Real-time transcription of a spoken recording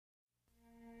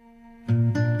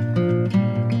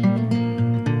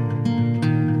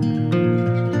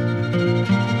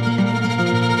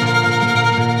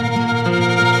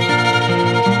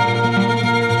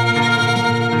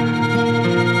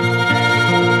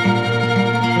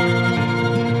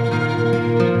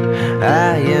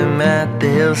at the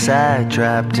hillside,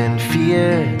 trapped in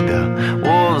fear. The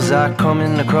wolves are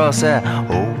coming across that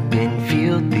open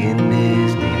field. The end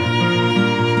is near,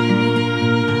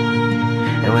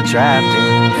 and we're trapped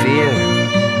in fear.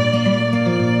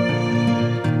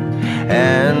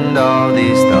 And all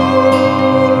these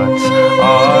thoughts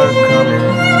are coming.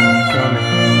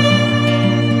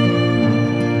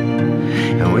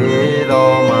 And with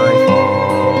all my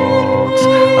faults,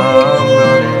 I'm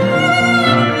running.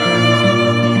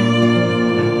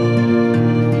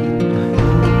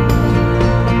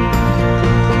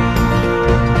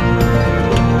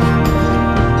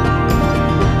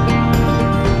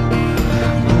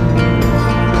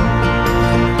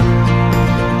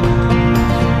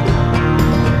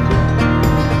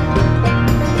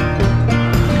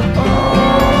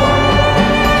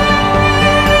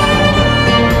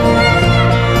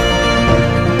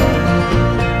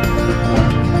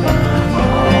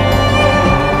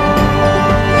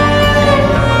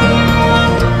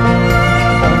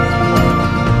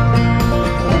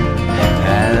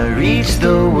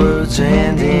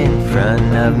 And in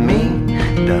front of me,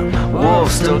 the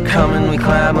wolf's still coming. We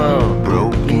climb a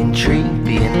broken tree.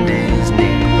 The end is near,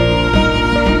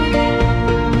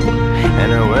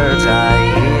 and her words I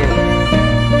hear.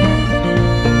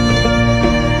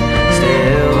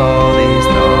 Still all these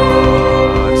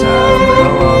thoughts have been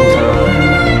a long time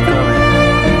coming.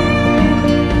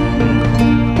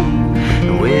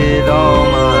 And with all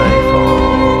my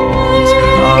faults,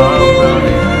 I'm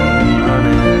running.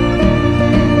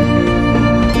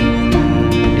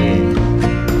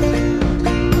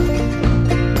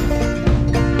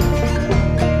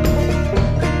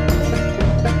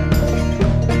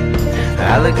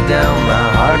 I look down, my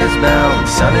heart is bound,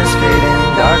 the sun is fading,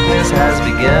 darkness has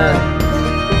begun.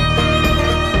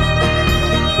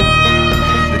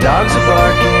 The dogs are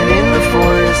barking in the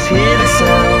forest, hear the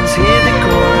sounds, hear the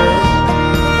chorus.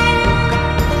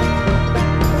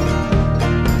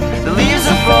 The leaves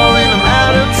are falling, I'm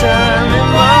out of time, in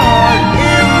my heart,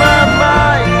 in my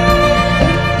mind.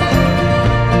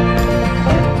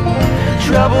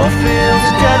 Trouble feels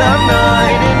dead of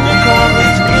night, in the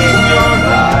colors in your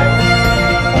life.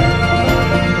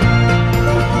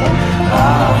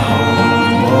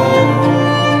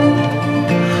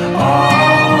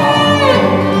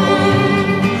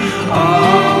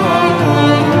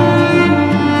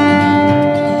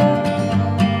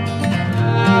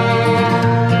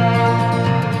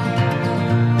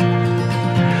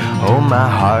 My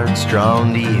heart's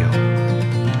drawn to you.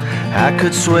 I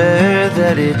could swear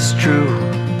that it's true.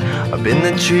 Up in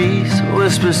the trees,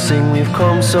 whispers sing, we've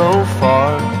come so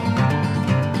far.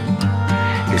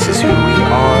 This is who we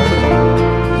are.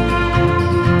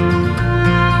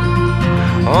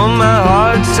 Oh, my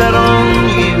heart's set on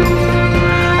you.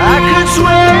 I could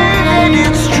swear